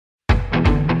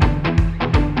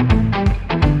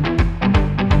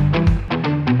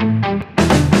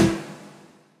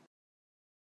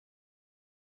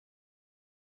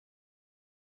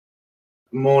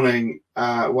morning.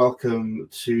 Welcome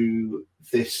to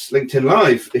this LinkedIn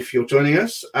Live. If you're joining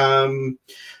us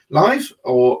live,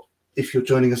 or if you're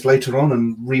joining us later on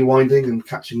and rewinding and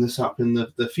catching this up in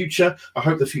the future, I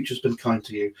hope the future's been kind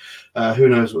to you. Who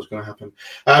knows what's going to happen.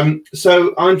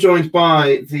 So I'm joined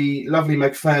by the lovely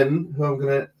Meg Fenn, who I'm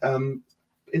going to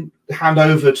hand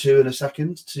over to in a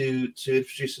second to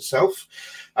introduce herself.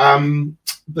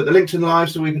 But the LinkedIn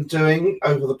Lives that we've been doing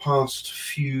over the past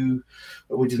few,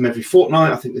 we did them every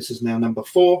fortnight. I think this is now number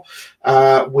 4.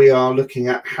 We are looking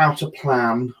at how to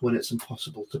plan when it's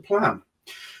impossible to plan.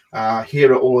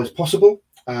 Here at Always Possible.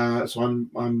 So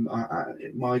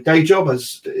my day job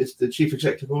as is the chief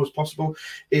executive of Always Possible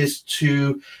is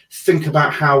to think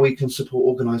about how we can support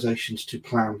organizations to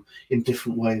plan in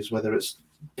different ways, whether it's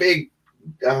big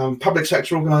public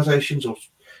sector organizations or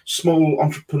small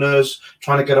entrepreneurs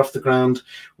trying to get off the ground.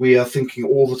 We are thinking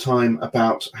all the time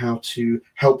about how to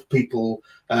help people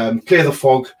clear the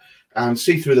fog and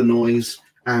see through the noise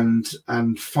and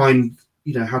find,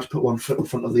 how to put one foot in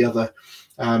front of the other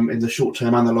in the short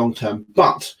term and the long term.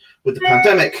 But with the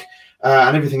pandemic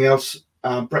and everything else,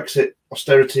 Brexit,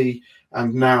 austerity,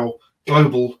 and now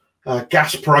global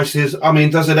gas prices, I mean,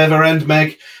 does it ever end,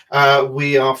 Meg?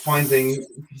 We are finding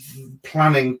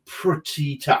planning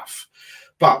pretty tough.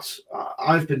 But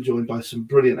I've been joined by some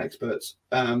brilliant experts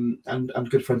and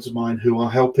good friends of mine who are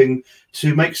helping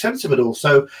to make sense of it all.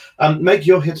 So, Meg,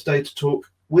 you're here today to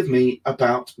talk with me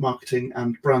about marketing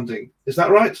and branding. Is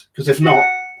that right? Because if not,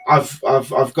 I've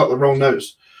got the wrong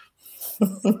notes.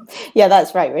 Yeah,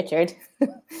 that's right, Richard.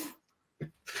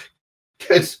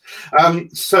 Good.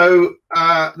 So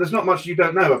there's not much you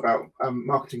don't know about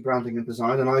marketing, branding, and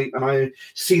design, and I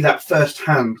see that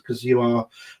firsthand because you are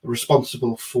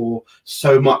responsible for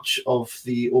so much of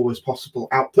the Always Possible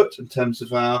output in terms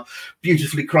of our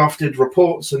beautifully crafted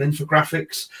reports and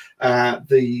infographics,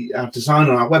 the design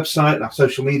on our website, and our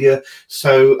social media.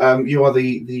 So you are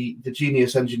the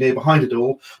genius engineer behind it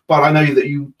all. But I know that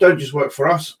you don't just work for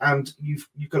us, and you've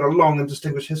got a long and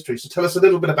distinguished history. So tell us a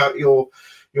little bit about your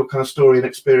kind of story and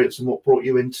experience and what brought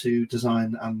you into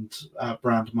design and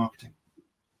brand marketing.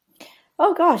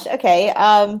 Oh gosh, okay.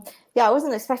 Yeah, I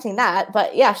wasn't expecting that,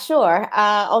 but yeah, sure.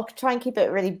 I'll try and keep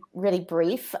it really, really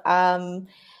brief. As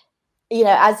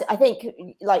I think,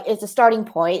 like, as a starting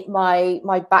point,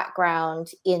 my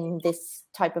background in this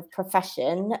type of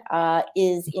profession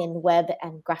is in web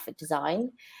and graphic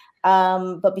design.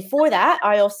 But before that,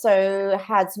 I also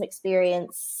had some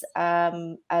experience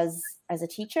as a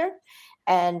teacher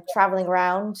and traveling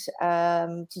around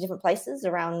to different places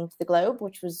around the globe,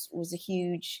 which was a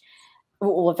huge,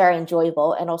 or very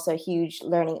enjoyable, and also a huge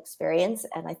learning experience.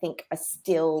 And I think I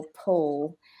still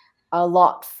pull a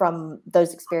lot from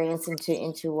those experiences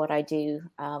into what I do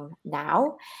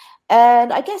now.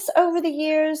 And I guess over the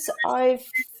years, I've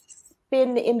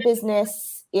been in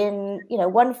business in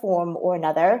one form or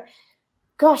another.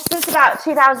 Gosh, since about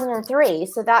 2003.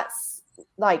 So that's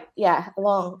a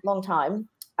long time.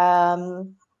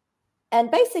 And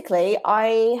basically,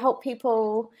 I help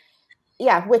people,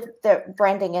 with their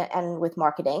branding and with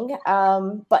marketing.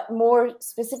 But more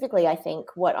specifically, I think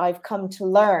what I've come to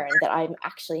learn that I'm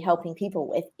actually helping people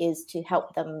with is to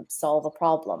help them solve a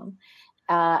problem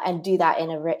and do that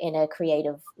in a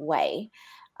creative way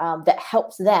that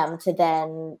helps them to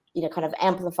then, kind of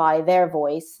amplify their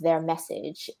voice, their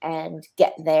message, and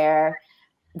get their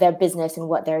business and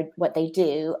what they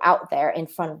do out there in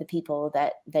front of the people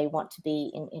that they want to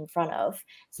be in front of.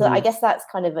 So I guess that's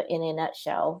kind of in a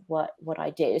nutshell what I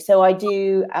do. So I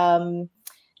do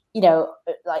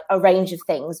like a range of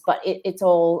things, but it's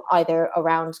all either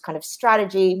around kind of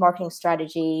strategy, marketing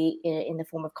strategy in the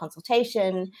form of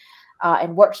consultation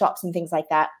and workshops and things like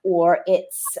that, or it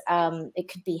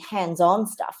could be hands-on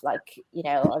stuff. Like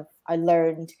I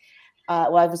learned. I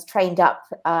was trained up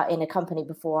in a company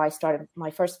before I started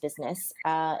my first business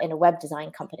in a web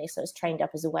design company. So I was trained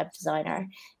up as a web designer.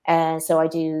 And so I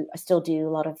still do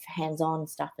a lot of hands-on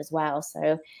stuff as well.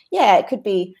 So yeah, it could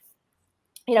be,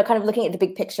 kind of looking at the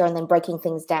big picture and then breaking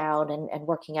things down and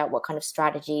working out what kind of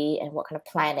strategy and what kind of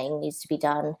planning needs to be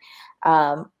done.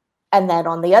 And then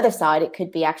on the other side, it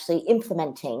could be actually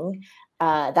implementing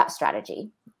that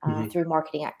strategy through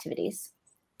marketing activities.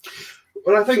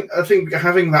 Well, I think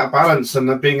having that balance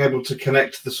and being able to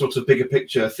connect the sort of bigger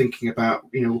picture, thinking about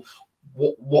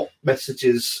what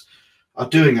messages are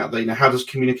doing out there. How does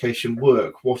communication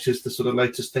work? What is the sort of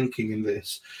latest thinking in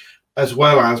this, as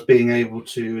well as being able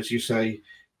to, as you say,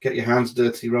 get your hands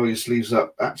dirty, roll your sleeves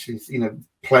up, actually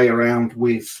play around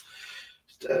with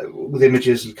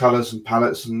images and colors and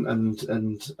palettes and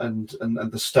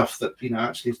the stuff that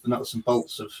actually is the nuts and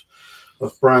bolts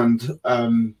brand,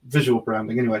 visual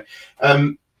branding anyway.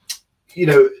 You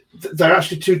know, they're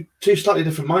actually two slightly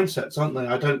different mindsets, aren't they?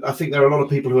 I think there are a lot of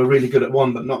people who are really good at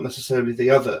one, but not necessarily the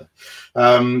other.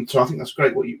 So I think that's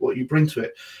great what you bring to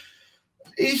it.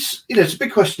 You know, it's a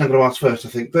big question I'm going to ask first, I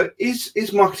think, but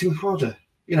is marketing harder?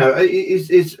 You know,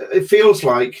 it feels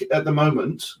like at the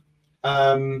moment,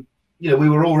 you know, we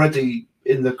were already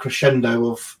in the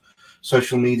crescendo of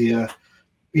social media,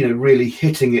 you know, really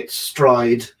hitting its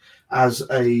stride as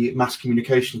a mass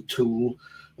communication tool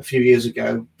a few years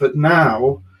ago, but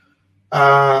now,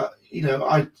 you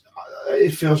know,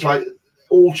 it feels like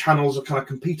all channels are kind of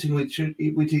competing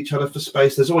with each other for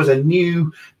space. There's always a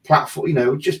new platform, you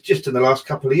know, just in the last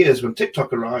couple of years when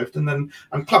TikTok arrived, and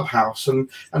Clubhouse, and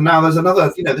now there's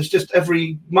another. You know, there's just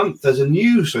every month there's a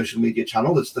new social media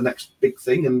channel that's the next big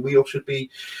thing, and we all should be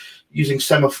using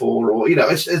Semaphore, or, you know,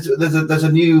 there's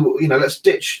a new, you know, let's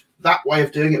ditch that way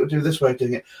of doing it, we'll do this way of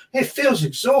doing it. It feels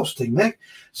exhausting, Meg.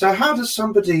 So how does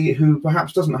somebody who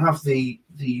perhaps doesn't have the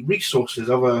resources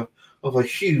of a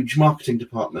huge marketing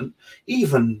department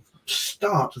even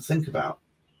start to think about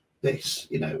this?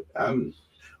 You know,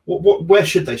 where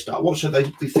should they start? What should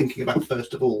they be thinking about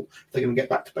first of all if they're going to get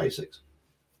back to basics?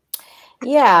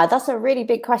 Yeah, that's a really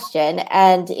big question,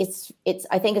 and it's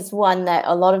I think it's one that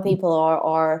a lot of people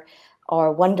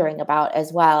are wondering about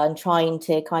as well, and trying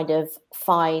to kind of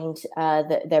find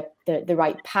the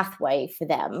right pathway for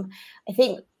them. I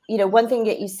think, you know, one thing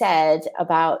that you said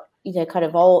about, you know, kind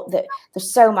of all that,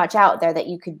 there's so much out there that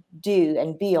you could do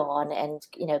and be on, and,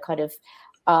 you know, kind of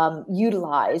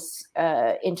utilize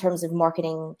in terms of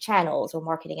marketing channels or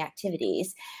marketing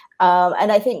activities.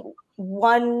 And I think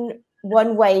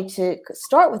one way to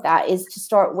start with that is to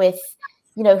start with,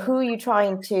 you know, who are you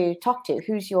trying to talk to?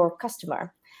 Who's your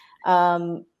customer?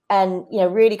 And, you know,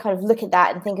 really kind of look at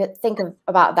that and think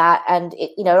about that. And,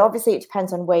 you know, obviously it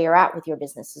depends on where you're at with your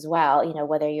business as well. You know,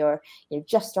 whether you're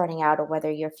just starting out, or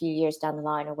whether you're a few years down the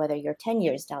line, or whether you're 10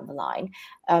 years down the line.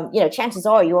 You know, chances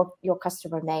are your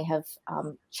customer may have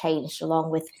changed along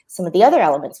with some of the other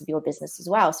elements of your business as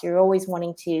well. So you're always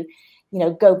wanting to, you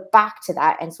know, go back to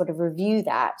that and sort of review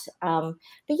that. But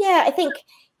yeah, I think,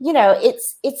 you know,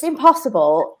 it's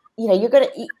impossible. You know,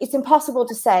 it's impossible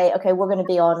to say, okay, we're going to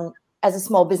be on, as a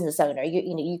small business owner,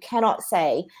 you know, you cannot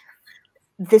say,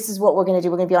 this is what we're going to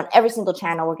do. We're going to be on every single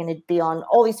channel. We're going to be on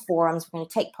all these forums. We're going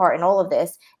to take part in all of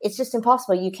this. It's just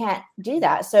impossible. You can't do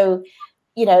that. So,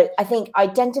 you know, I think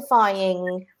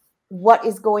identifying what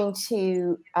is going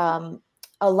to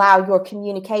allow your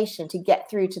communication to get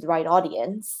through to the right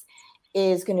audience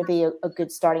is going to be a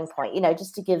good starting point. You know,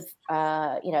 just to give,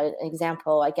 you know, an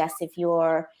example, I guess, if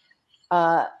you're,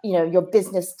 you know, your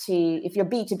business to, if you're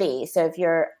B2B, so if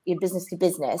you're business to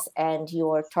business and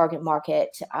your target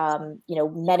market, you know,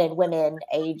 men and women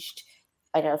aged,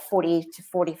 I don't know, 40 to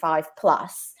 45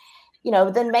 plus, you know,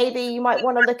 then maybe you might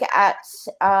want to look at,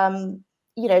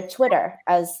 you know, Twitter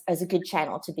as a good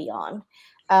channel to be on.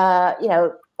 You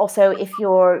know, also if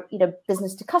you're, you know,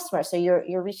 business to customer, so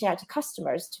you're reaching out to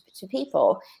customers, to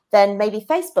people, then maybe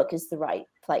Facebook is the right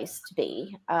place to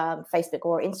be, Facebook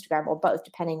or Instagram or both,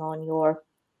 depending on your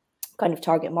kind of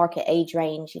target market, age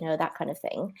range, you know, that kind of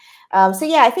thing. So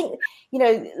yeah, I think, you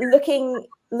know,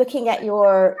 looking at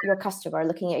your customer,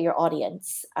 looking at your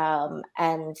audience,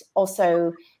 and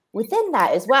also within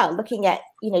that as well, looking at,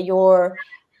 you know, your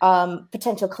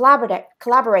potential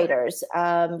collaborators,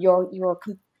 your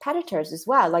competitors as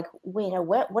well. Like, you know,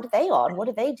 what are they on? What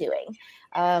are they doing?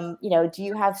 You know, do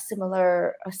you have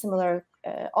a similar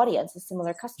audience, a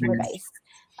similar customer base?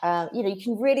 You know, you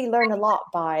can really learn a lot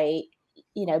by,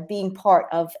 you know, being part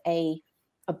of a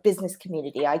business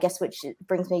community, I guess, which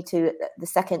brings me to the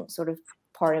second sort of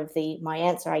part of my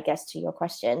answer, I guess, to your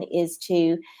question, is to,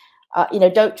 you know,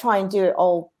 don't try and do it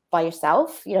all by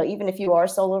yourself. You know, even if you are a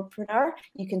solopreneur,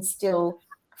 you can still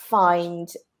find,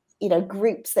 you know,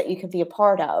 groups that you can be a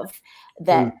part of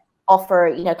that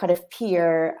offer, you know, kind of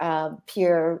peer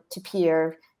to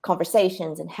peer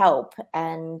conversations and help.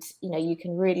 And, you know, you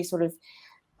can really sort of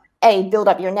A, build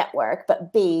up your network,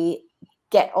 but B,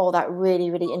 get all that really,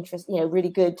 really interesting, you know, really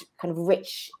good kind of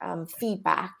rich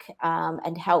feedback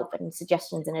and help and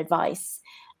suggestions and advice.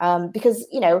 Because,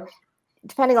 you know,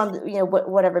 depending on, you know,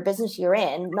 whatever business you're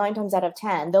in, 9 times out of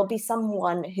 10, there'll be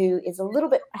someone who is a little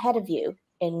bit ahead of you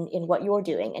in what you're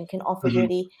doing and can offer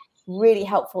really, really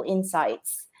helpful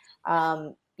insights,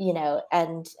 you know,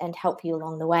 and help you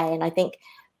along the way. And I think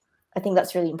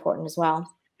that's really important as well.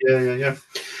 Yeah.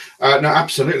 No,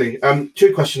 absolutely.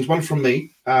 2 questions, one from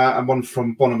me and one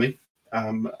from Bonamy.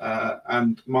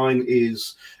 And mine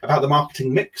is about the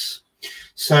marketing mix.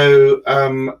 So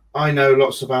I know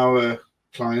lots of our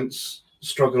clients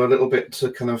struggle a little bit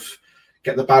to kind of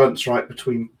get the balance right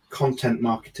between content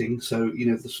marketing. So,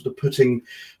 the sort of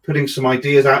putting some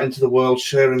ideas out into the world,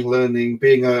 sharing, learning,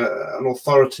 being an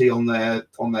authority on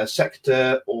their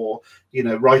sector, or,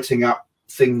 writing up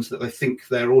things that they think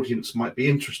their audience might be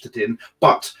interested in,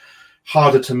 but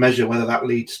harder to measure whether that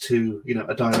leads to,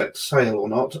 a direct sale or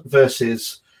not,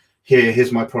 versus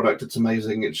here's my product. It's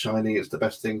amazing. It's shining. It's the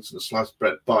best thing since sliced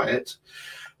bread. Buy it.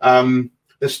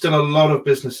 There's still a lot of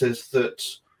businesses that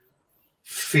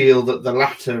feel that the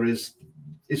latter is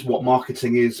what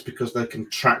marketing is, because they can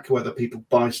track whether people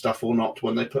buy stuff or not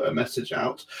when they put a message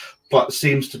out. But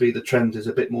seems to be the trend is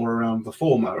a bit more around the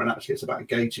former, and actually it's about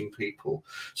engaging people.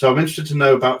 So I'm interested to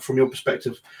know about, from your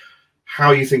perspective,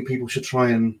 how you think people should try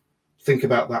and think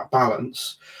about that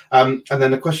balance. And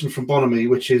then a question from Bonamy,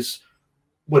 which is,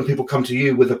 when people come to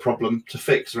you with a problem to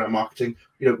fix around marketing,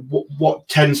 what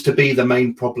tends to be the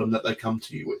main problem that they come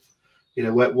to you with?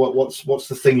 What's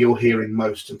the thing you're hearing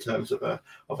most in terms of a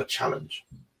challenge?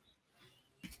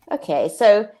 Okay,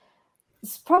 so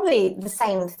it's probably the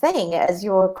same thing as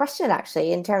your question,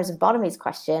 actually, in terms of Bonamy's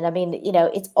question. I mean,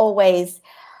 it's always,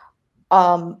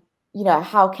 how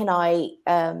can I,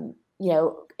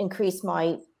 increase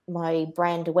my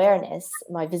brand awareness,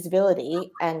 my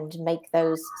visibility, and make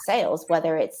those sales,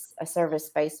 whether it's a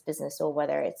service-based business or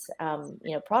whether it's,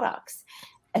 products.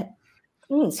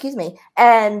 Excuse me.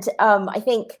 And I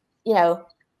think,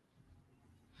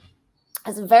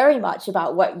 it's very much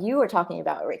about what you were talking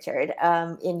about, Richard,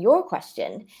 in your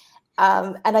question.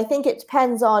 And I think it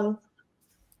depends on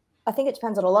a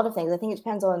lot of things. I think it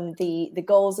depends on the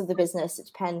goals of the business. It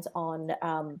depends on,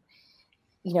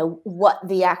 what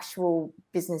the actual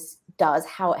business does,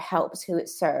 how it helps, who it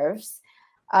serves.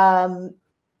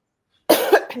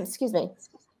 Excuse me.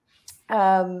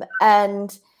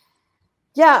 And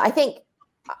yeah, I think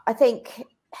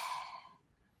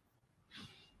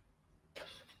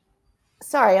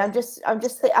sorry, I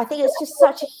think it's just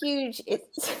such a huge,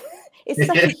 it's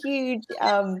such a huge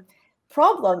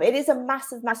problem. It is a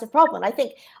massive, massive problem. I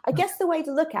guess the way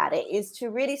to look at it is to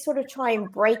really sort of try and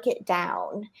break it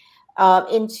down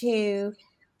into,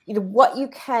 what you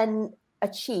can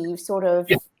achieve sort of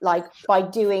like by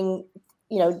doing,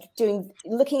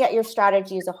 looking at your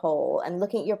strategy as a whole and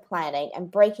looking at your planning and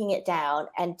breaking it down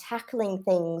and tackling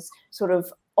things sort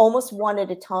of almost one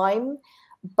at a time,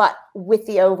 but with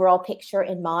the overall picture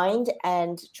in mind,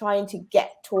 and trying to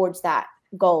get towards that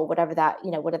goal, whatever that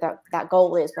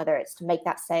goal is, whether it's to make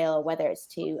that sale or whether it's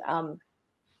to,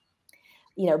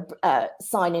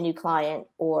 sign a new client,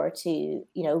 or to,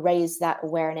 raise that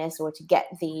awareness, or to get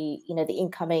the, the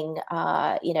incoming,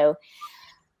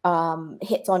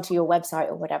 hits onto your website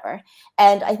or whatever.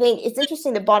 And I think it's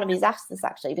interesting that Bonamy's asked this,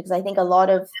 actually, because I think a lot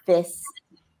of this,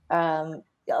 a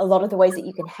lot of the ways that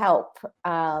you can help,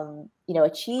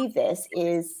 achieve this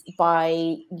is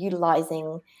by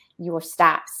utilizing your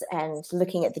stats and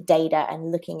looking at the data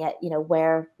and looking at,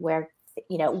 where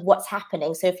what's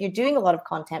happening. So if you're doing a lot of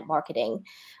content marketing,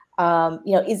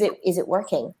 is it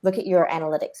working? Look at your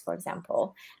analytics, for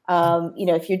example.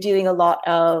 If you're doing a lot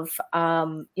of,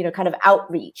 kind of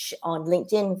outreach on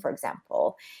LinkedIn, for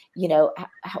example,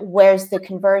 where's the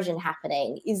conversion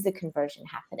happening? Is the conversion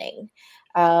happening?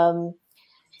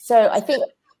 So I think,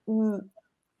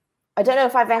 I don't know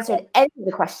if I've answered any of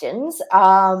the questions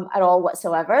at all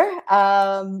whatsoever.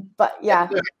 But yeah.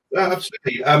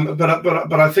 Absolutely.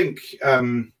 But I think,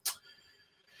 I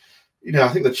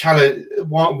think the challenge,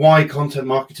 why content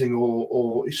marketing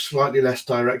or slightly less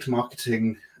direct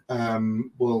marketing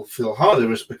will feel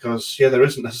harder, is because, there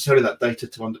isn't necessarily that data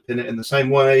to underpin it in the same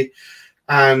way.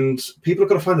 And people have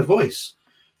got to find a voice.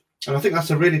 And I think that's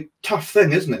a really tough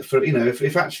thing, isn't it? For,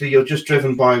 if actually you're just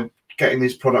driven by getting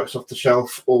these products off the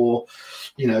shelf, or,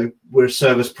 we're a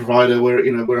service provider,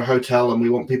 we're a hotel and we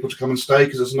want people to come and stay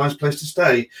because it's a nice place to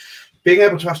stay. Being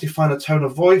able to actually find a tone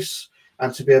of voice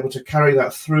and to be able to carry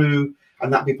that through,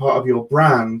 and that be part of your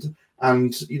brand.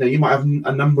 And, you might have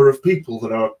a number of people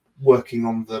that are working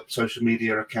on the social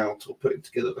media account or putting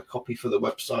together the copy for the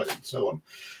website and so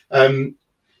on.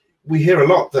 We hear a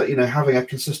lot that, having a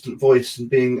consistent voice and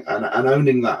being and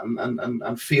owning that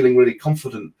and feeling really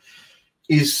confident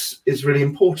is really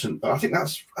important. But I think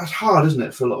that's hard, isn't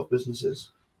it, for a lot of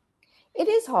businesses? It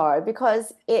is hard,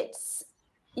 because it's,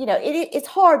 it's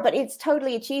hard, but it's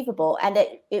totally achievable, and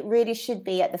it really should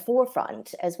be at the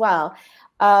forefront as well.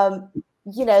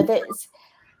 There's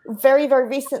very, very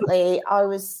recently, I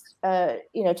was,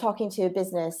 talking to a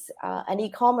business, an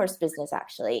e-commerce business,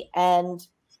 actually, and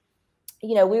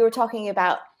we were talking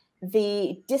about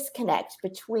the disconnect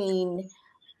between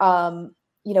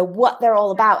you know, what they're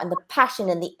all about and the passion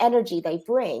and the energy they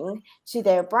bring to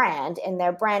their brand and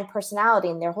their brand personality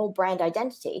and their whole brand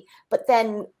identity. But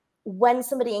then when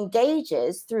somebody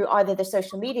engages through either their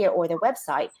social media or their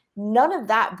website, none of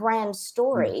that brand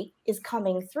story is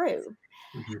coming through.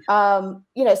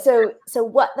 You know, so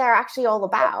what they're actually all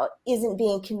about isn't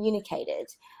being communicated.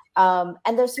 And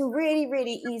there's some really,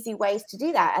 really easy ways to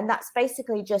do that. And that's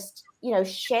basically just, you know,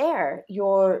 share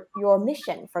your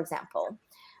mission, for example,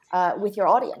 with your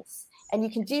audience. And you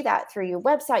can do that through your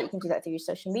website. You can do that through your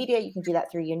social media. You can do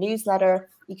that through your newsletter.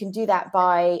 You can do that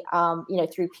by, you know,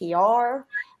 through PR,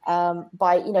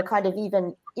 by, you know, kind of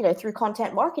even, you know, through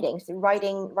content marketing, through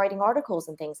writing articles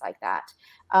and things like that.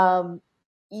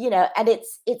 You know, and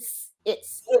it's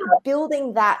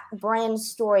building that brand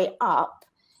story up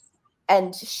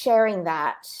and sharing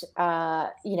that,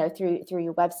 you know, through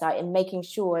your website, and making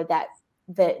sure that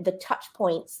the touch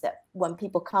points that when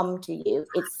people come to you,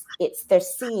 it's they're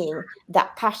seeing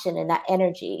that passion and that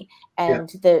energy and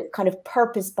the kind of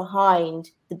purpose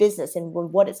behind the business and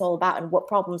what it's all about and what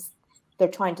problems they're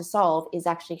trying to solve is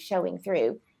actually showing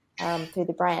through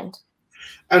the brand.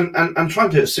 And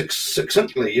trying to do it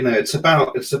succinctly, you know, it's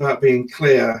about being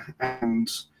clear and,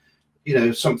 you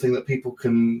know, something that people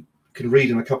can read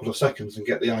in a couple of seconds and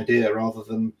get the idea, rather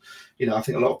than, you know, I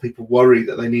think a lot of people worry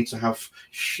that they need to have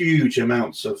huge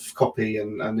amounts of copy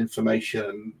and information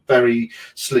and very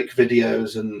slick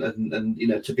videos and you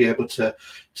know, to be able to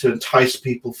entice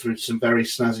people through some very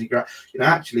snazzy you know,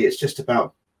 actually it's just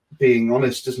about being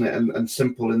honest, isn't it, and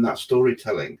simple in that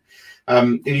storytelling.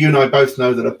 You and I both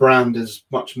know that a brand is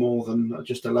much more than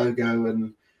just a logo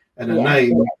and a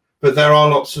name, but there are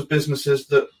lots of businesses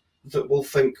that will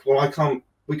think, well,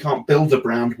 we can't build a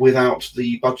brand without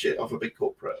the budget of a big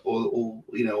corporate or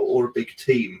you know, or a big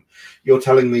team. You're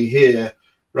telling me here,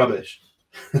 rubbish.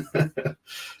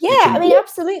 Yeah, I mean,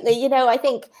 absolutely. You know, I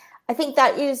think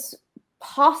that is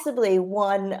possibly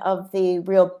one of the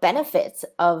real benefits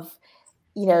of,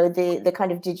 you know, the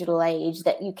kind of digital age,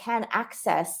 that you can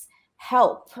access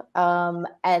help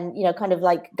and, you know, kind of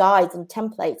like guides and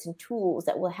templates and tools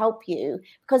that will help you,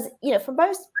 because, you know, for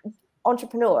most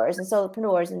entrepreneurs and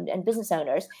solopreneurs and business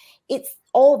owners, it's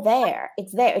all there.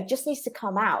 It's there. It just needs to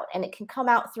come out, and it can come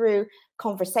out through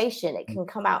conversation. It can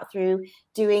come out through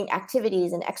doing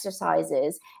activities and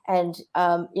exercises and,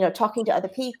 you know, talking to other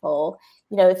people.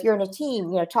 You know, if you're in a team,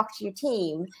 you know, talk to your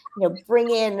team, you know, bring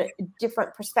in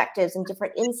different perspectives and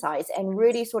different insights and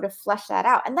really sort of flesh that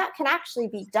out. And that can actually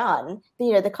be done,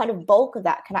 you know, the kind of bulk of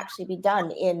that can actually be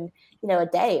done in, you know, a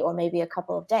day or maybe a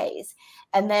couple of days.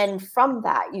 And then from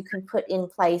that, you can put in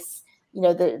place, you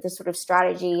know, the sort of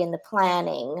strategy and the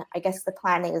planning. I guess the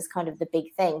planning is kind of the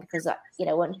big thing, because, you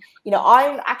know, when, you know,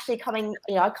 I'm actually coming,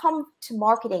 you know, I come to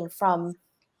marketing from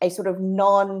a sort of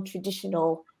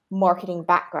non-traditional marketing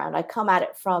background. I come at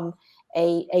it from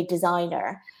a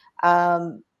designer,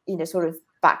 you know, sort of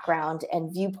background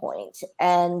and viewpoint.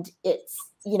 And it's,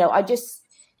 you know, I just,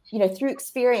 you know, through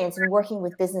experience and working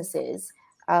with businesses,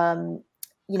 you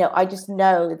know, I just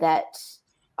know that,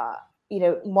 you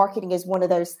know, marketing is one of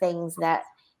those things that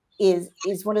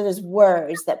is one of those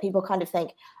words that people kind of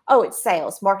think, oh, it's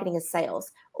sales, marketing is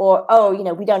sales, or, oh, you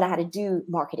know, we don't know how to do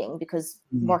marketing, because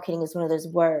marketing is one of those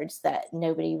words that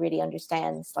nobody really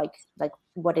understands, like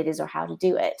what it is or how to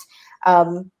do it.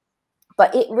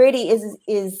 But it really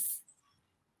is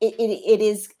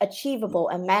achievable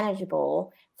and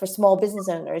manageable for small business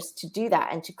owners to do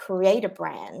that and to create a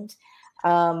brand,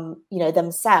 you know,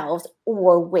 themselves,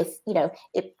 or with, you know,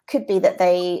 it could be that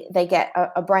they get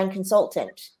a brand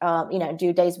consultant, you know, do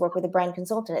a day's work with a brand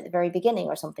consultant at the very beginning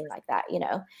or something like that, you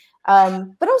know.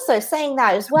 But also saying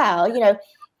that as well, you know,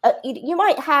 you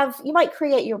might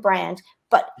create your brand,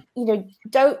 but, you know,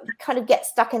 don't kind of get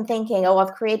stuck in thinking, oh,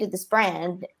 I've created this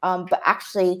brand, but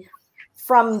actually,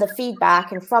 from the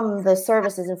feedback and from the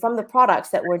services and from the products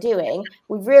that we're doing,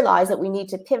 we've realized that we need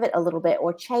to pivot a little bit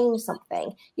or change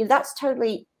something. You know, that's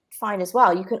totally fine as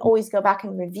well. You can always go back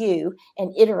and review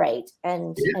and iterate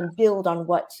and build on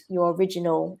what your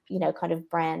original, you know, kind of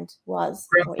brand was.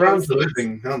 Brands are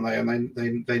living, aren't they?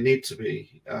 And they need to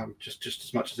be, just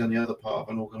as much as any other part of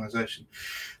an organization.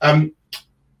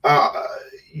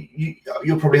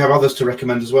 You'll probably have others to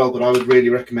recommend as well, but I would really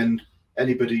recommend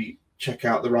anybody check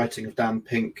out the writing of Dan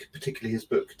Pink, particularly his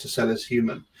book To Sell Is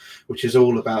Human, which is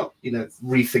all about, you know,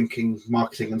 rethinking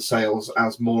marketing and sales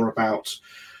as more about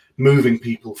moving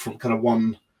people from kind of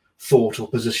one thought or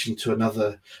position to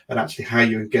another, and actually how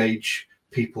you engage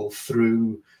people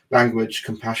through language,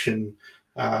 compassion,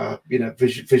 you know,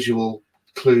 visual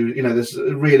clue. You know, there's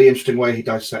a really interesting way he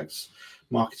dissects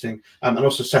marketing. And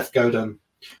also Seth Godin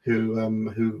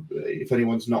who, if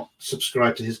anyone's not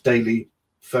subscribed to his daily,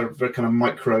 very kind of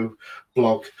micro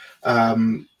blog,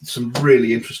 some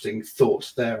really interesting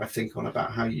thoughts there, I think, on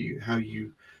about how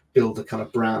you build a kind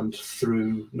of brand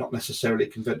through not necessarily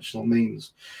conventional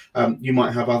means. You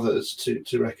might have others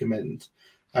to recommend.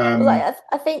 Well,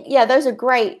 I think, yeah, those are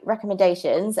great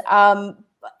recommendations.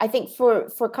 I think for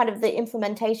kind of the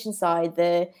implementation side,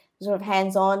 the sort of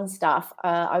hands-on stuff,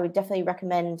 I would definitely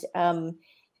recommend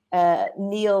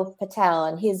Neil Patel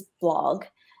and his blog,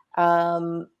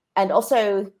 and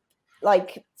also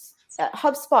like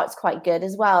HubSpot's quite good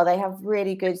as well. They have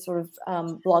really good sort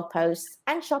of blog posts,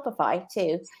 and Shopify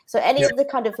too. So any of the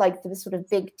kind of like the sort of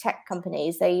big tech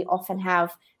companies, they often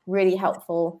have really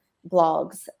helpful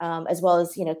blogs, as well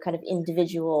as, you know, kind of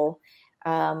individual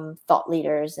thought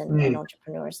leaders and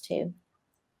entrepreneurs too.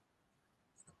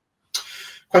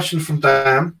 Question from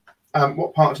Dan.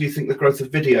 What part do you think the growth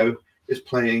of video is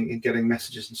playing in getting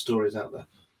messages and stories out there?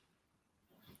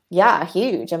 Yeah,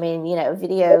 huge. I mean, you know,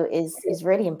 video is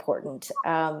really important.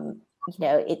 You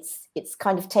know, it's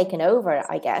kind of taken over,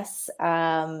 I guess. You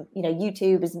know,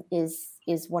 YouTube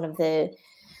is one of the,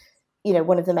 you know,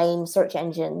 one of the main search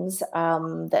engines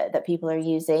that people are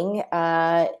using.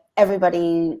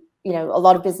 Everybody, you know, a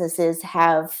lot of businesses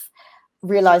have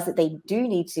realized that they do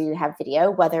need to have video,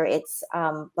 whether it's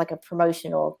like a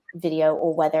promotional video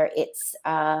or whether it's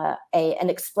an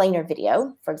explainer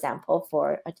video, for example,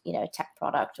 for a, you know, a tech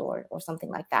product or something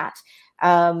like that.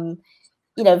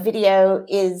 You know, video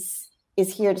is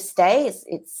here to stay.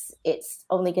 It's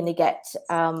only going to get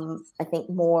I think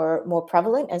more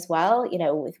prevalent as well, you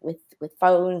know, with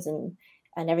phones and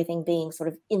everything being sort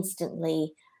of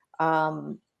instantly,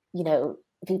 you know,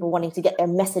 people wanting to get their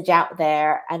message out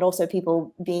there, and also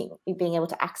people being able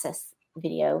to access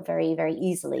video very, very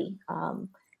easily.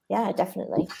 Yeah,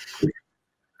 definitely.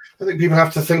 I think people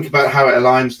have to think about how it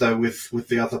aligns though with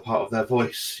the other part of their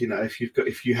voice. You know, if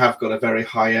you have got a very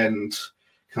high end,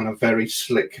 kind of very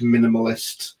slick,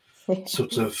 minimalist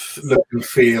sort of look and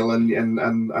feel, and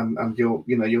your,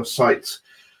 you know, your site,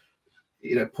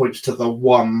 you know, points to the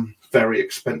one very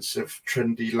expensive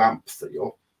trendy lamp that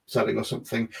you're selling or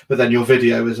something, but then your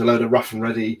video is a load of rough and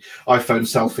ready iPhone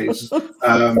selfies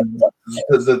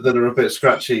that are a bit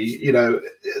scratchy, you know,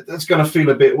 that's going to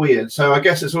feel a bit weird. So I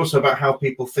guess it's also about how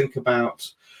people think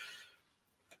about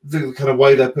the kind of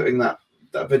way they're putting that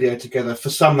video together. For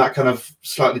some, that kind of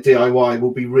slightly DIY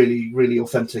will be really, really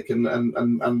authentic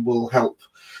and will help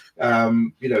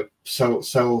you know,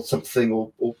 sell something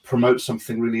or promote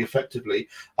something really effectively.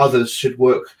 Others should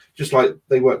work just like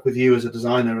they work with you as a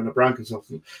designer and a brand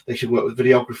consultant. They should work with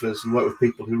videographers and work with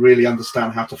people who really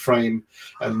understand how to frame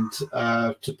and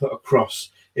to put across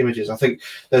images. I think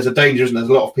there's a danger, and there's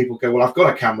a lot of people go, well, I've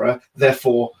got a camera,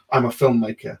 therefore I'm a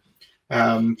filmmaker.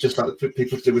 Just like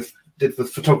people did with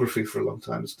photography for a long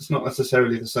time. It's not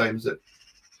necessarily the same, is it?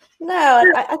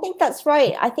 No, I think that's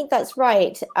right. I think that's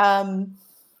right.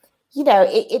 You know,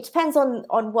 it depends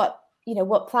on what, you know,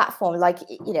 what platform, like,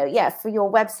 you know, yeah, for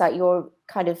your website, your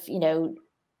kind of, you know,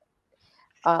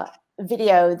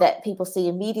 video that people see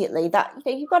immediately, that,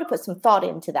 you know, you've got to put some thought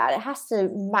into that. It has to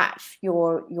match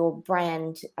your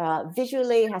brand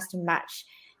visually. It has to match,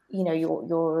 you know,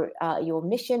 your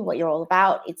mission, what you're all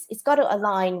about. It's got to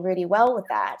align really well with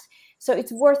that. So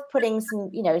it's worth putting some,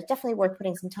 you know, it's definitely worth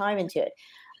putting some time into it.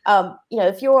 You know,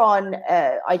 if you're on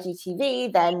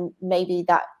IGTV, then maybe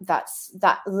that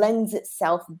lends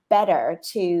itself better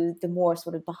to the more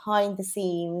sort of behind the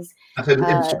scenes. I think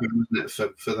Instagram, isn't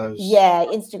it, for those? Yeah,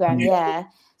 Instagram. Yeah.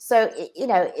 So you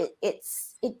know,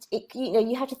 it's you know,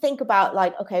 you have to think about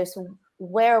like, okay, so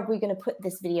where are we going to put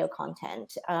this video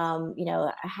content? You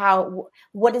know,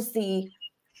 what is the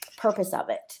purpose of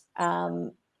it?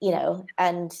 You know,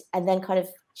 and then kind of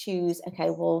choose, okay,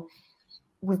 well,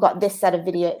 we've got this set of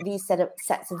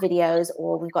sets of videos,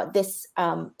 or we've got this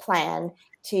plan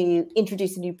to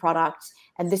introduce a new product,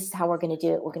 and this is how we're going to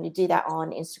do it. We're going to do that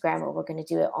on Instagram, or we're going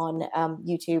to do it on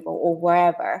YouTube or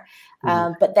wherever.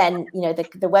 But then, you know,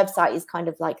 the website is kind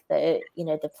of like the, you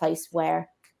know, the place where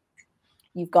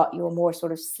you've got your more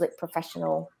sort of slick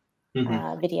professional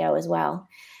video as well.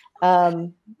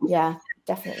 Yeah,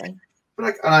 definitely.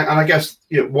 And I guess,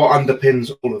 you know, what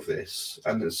underpins all of this,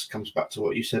 and this comes back to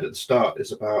what you said at the start,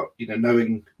 is about, you know,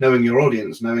 knowing your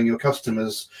audience, knowing your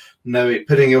customers,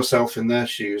 putting yourself in their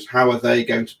shoes. How are they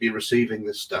going to be receiving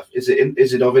this stuff? Is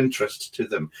it of interest to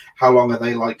them? How long are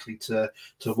they likely to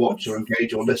watch or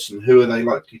engage or listen? Who are they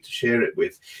likely to share it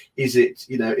with? Is it,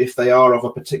 you know, if they are of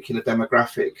a particular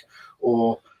demographic,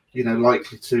 or, you know,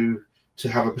 likely to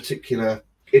have a particular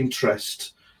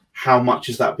interest, how much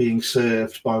is that being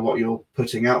served by what you're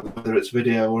putting out, whether it's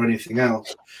video or anything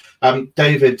else.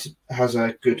 David has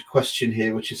a good question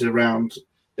here, which is around,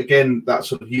 again, that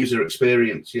sort of user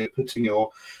experience, putting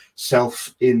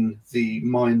yourself in the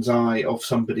mind's eye of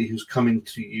somebody who's coming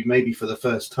to you maybe for the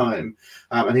first time.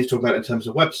 And he's talking about it in terms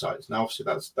of websites. Now, obviously,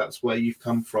 that's where you've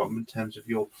come from in terms of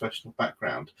your professional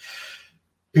background.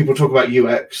 People talk about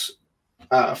UX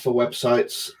for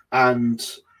websites, and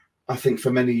I think for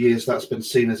many years that's been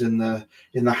seen as in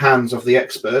the hands of the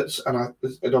experts, and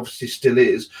it obviously still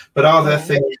is. But are there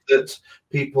things that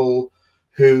people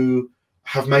who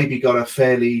have maybe got a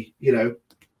fairly,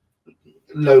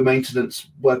 low maintenance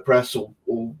WordPress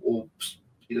or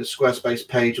Squarespace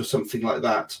page or something like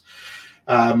that,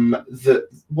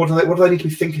 what do they need to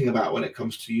be thinking about when it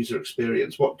comes to user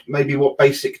experience? What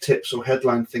basic tips or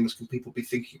headline things can people be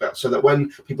thinking about, so that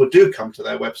when people do come to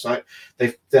their website,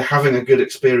 they're having a good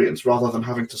experience rather than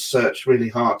having to search really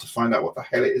hard to find out what the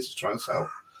hell it is to try and sell?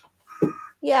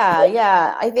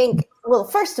 Yeah. I think, well,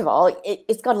 first of all,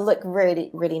 it's got to look really,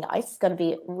 really nice. It's got to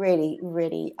be really,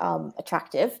 really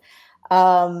attractive.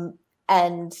 And,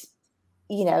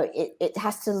 it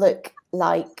has to look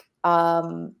like,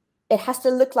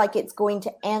 it's going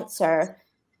to answer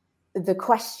the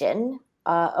question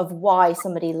of why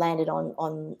somebody landed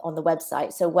on the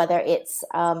website. So whether it's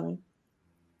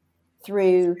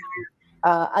through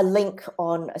a link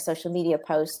on a social media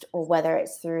post, or whether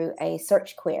it's through a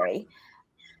search query,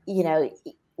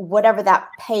 whatever that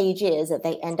page is that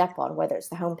they end up on, whether it's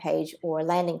the homepage or a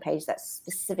landing page that's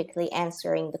specifically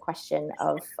answering the question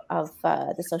of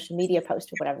the social media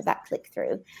post or whatever that click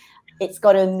through, it's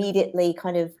got to immediately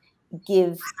kind of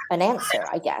give an answer,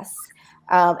 I guess,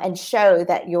 and show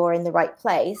that you're in the right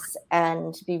place,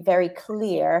 and be very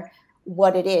clear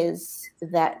what it is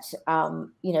that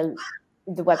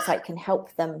the website can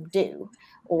help them do,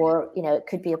 or it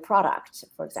could be a product,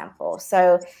 for example.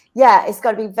 So yeah, it's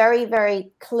got to be very,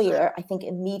 very clear, I think,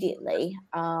 immediately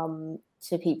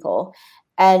to people,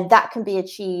 and that can be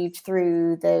achieved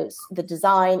through the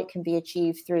design. It can be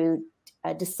achieved through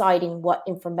deciding what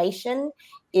information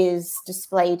is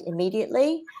displayed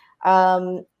immediately,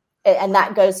 and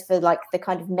that goes for like the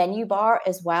kind of menu bar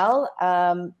as well.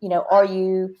 Are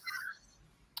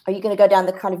you going to go down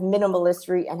the kind of minimalist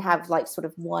route and have like sort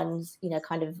of one,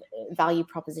 kind of value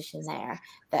proposition there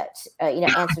that,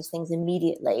 answers things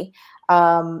immediately?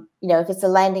 If it's a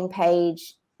landing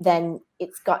page, then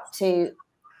it's got to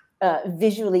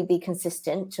visually be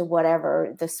consistent to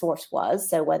whatever the source was.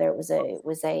 So whether it was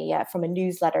a from a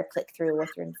newsletter click through, or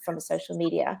from a social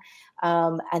media,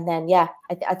 and then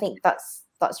I think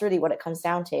that's really what it comes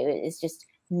down to, is just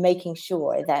making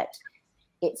sure that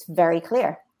it's very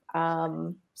clear.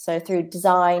 So through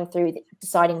design, through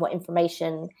deciding what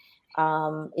information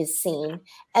is seen,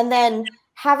 and then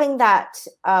having that,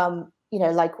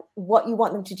 like what you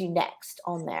want them to do next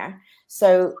on there.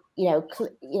 So, what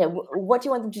do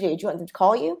you want them to do? Do you want them to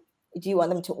call you? Do you want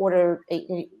them to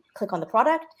click on the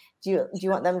product? Do you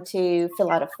want them to fill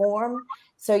out a form?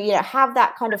 So, have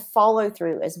that kind of follow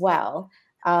through as well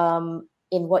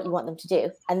in what you want them to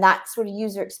do. And that sort of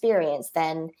user experience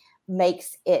then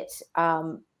makes it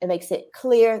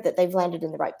clear that they've landed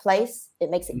in the right place. It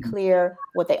makes it clear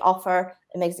what they offer.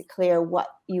 It makes it clear what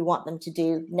you want them to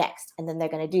do next, and then they're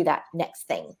going to do that next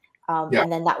thing. And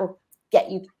then that will get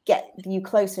you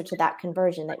closer to that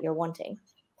conversion that you're wanting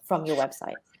from your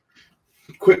website.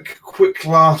 Quick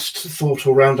last thought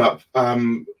or roundup.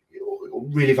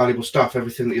 Really valuable stuff,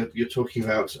 everything that you're talking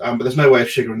about. But there's no way of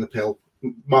sugaring the pill.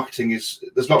 Marketing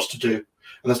there's lots to do, and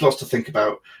there's lots to think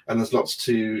about, and there's lots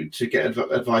to get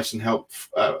advice and help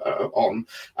on.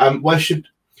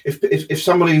 If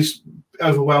somebody's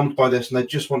overwhelmed by this and they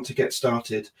just want to get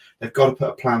started, they've got to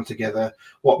put a plan together,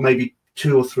 what maybe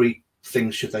 2 or 3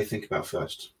 things should they think about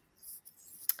first?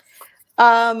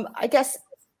 I guess,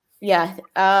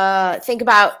 think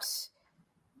about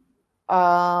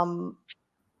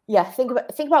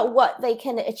what they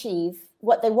can achieve,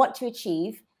 what they want to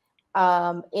achieve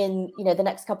in the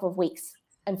next couple of weeks,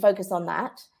 and focus on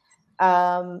that.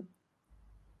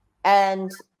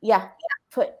 And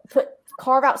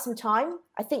carve out some time.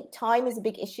 I think time is a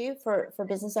big issue for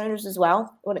business owners as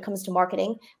well when it comes to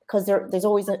marketing, because there's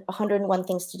always 101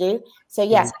 things to do. So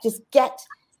just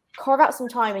carve out some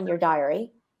time in your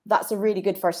diary. That's a really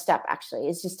good first step, actually,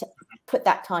 is just to put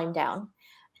that time down.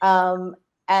 And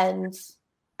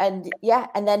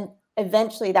then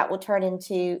eventually that will turn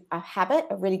into a habit,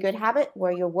 a really good habit,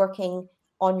 where you're working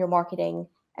on your marketing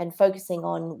and focusing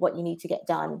on what you need to get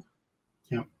done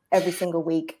every single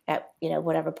week at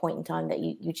whatever point in time that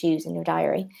you choose in your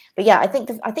diary. But I think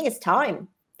it's time.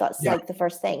 That's like the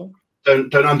first thing.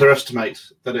 don't underestimate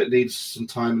that it needs some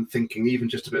time and thinking, even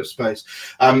just a bit of space.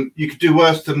 You could do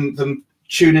worse than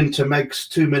tune into Meg's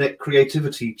 2-minute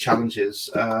creativity challenges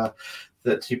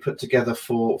that you put together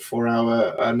for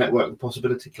our Network and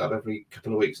Possibility Club every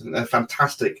couple of weeks. And they're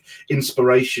fantastic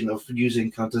inspiration of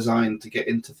using kind of design to get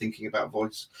into thinking about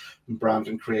voice and brand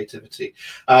and creativity.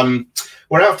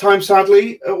 We're out of time,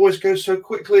 sadly. It always goes so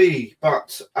quickly,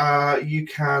 but you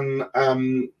can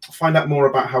find out more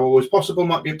about how Always Possible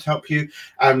might be able to help you,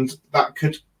 and that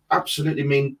could absolutely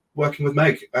mean working with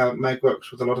Meg. Meg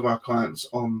works with a lot of our clients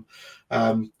on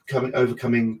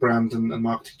overcoming brand and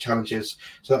marketing challenges.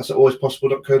 So that's at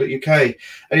alwayspossible.co.uk.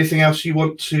 Anything else you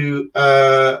want to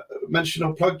mention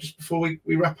or plug just before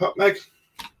we wrap up, Meg?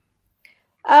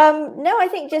 No, I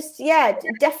think just,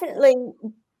 definitely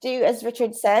do as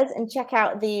Richard says and check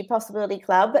out the Possibility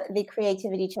Club, the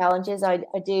creativity challenges. I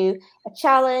do a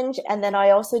challenge, and then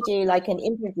I also do like an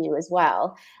interview as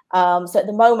well. So at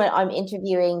the moment I'm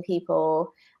interviewing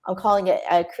people. I'm calling it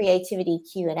a creativity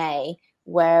Q&A,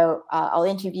 where I'll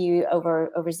interview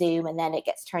over Zoom, and then it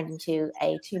gets turned into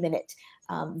a 2-minute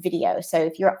video. So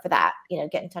if you're up for that,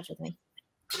 get in touch with me.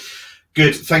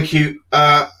 Good, thank you.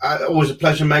 Always a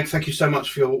pleasure, Meg. Thank you so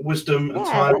much for your wisdom and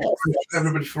time.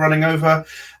 Everybody for running over.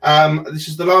 This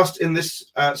is the last in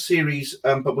this series,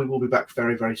 but we will be back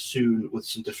very, very soon with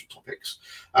some different topics.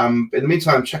 In the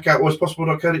meantime, check out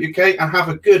alwayspossible.co.uk and have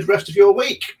a good rest of your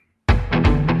week.